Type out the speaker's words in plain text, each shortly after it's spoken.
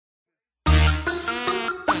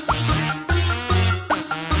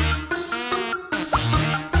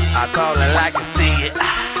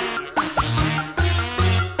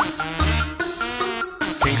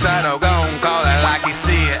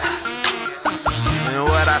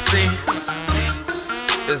see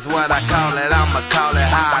is what I call it. I'ma call it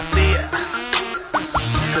how I see it.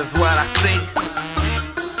 Cause what I see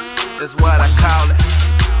is what I call it.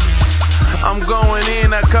 I'm going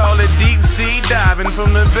in, I call it deep sea diving.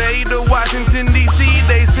 From the Bay to Washington DC,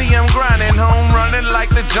 they see I'm grinding, home running like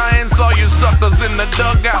the Giants. All you suckers in the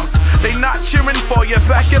dugout, they not cheering for you.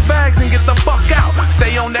 Pack your bags and get the fuck out.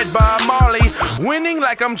 Stay on that Bob Marley, winning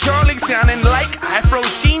like I'm Charlie, sounding like Afro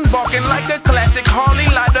Sheen, barking like a classic Harley.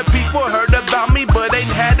 Lot of people heard about me, but ain't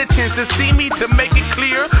had a chance to see me. To make it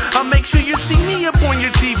clear, I'll make sure you see me up on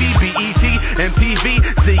your TV, BET, MTV,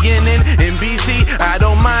 CNN, NBC. I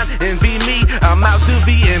don't mind, envy me. I'm out to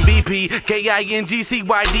be MVP,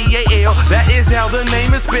 KINGCYDAL. That is how the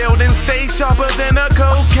name is spelled, and stay sharper than a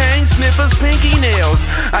cocaine sniffer's pinky nails.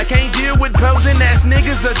 I can't deal with posing ass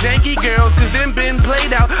niggas or janky girls, cause them been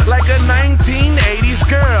played out like a 1980s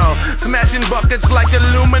girl. Smashing buckets like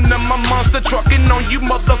aluminum, a monster trucking on you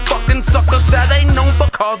motherfucking suckers that ain't known for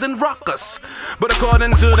causing ruckus. But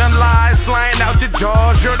according to them lies flying out your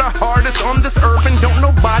jaws, you're the hardest on this earth and don't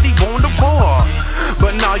nobody want a war.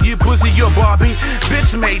 But now you pussy, you're Barbie,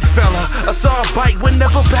 bitch made fella. I saw a bite, would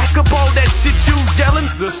never back up all that shit you yelling.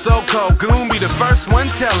 The so-called goon be the first one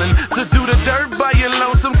telling, so do the dirt by your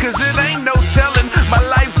lonesome, cause it ain't no telling. My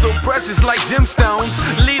life so precious like gemstones,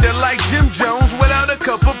 leader like Jim Jones, without a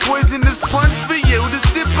cup of poisonous punch for you to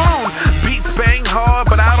sip on. Beats bang hard,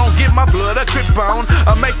 but I don't get my blood a grip on.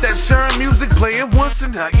 I make that Sharon music playing once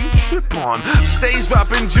and now you trip on. Stage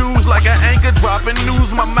dropping jewels like an anchor dropping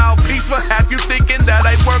news. My mouthpiece for half you thinking that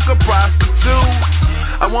I work a prostitute.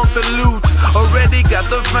 I want the loot, already got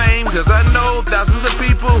the fame, cause I know thousands of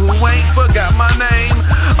people who ain't forgot my name.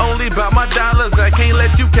 Only about my dollars, I can't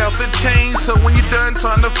let you count the change. So when you're done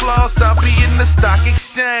trying to floss, I'll be in the stock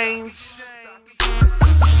exchange.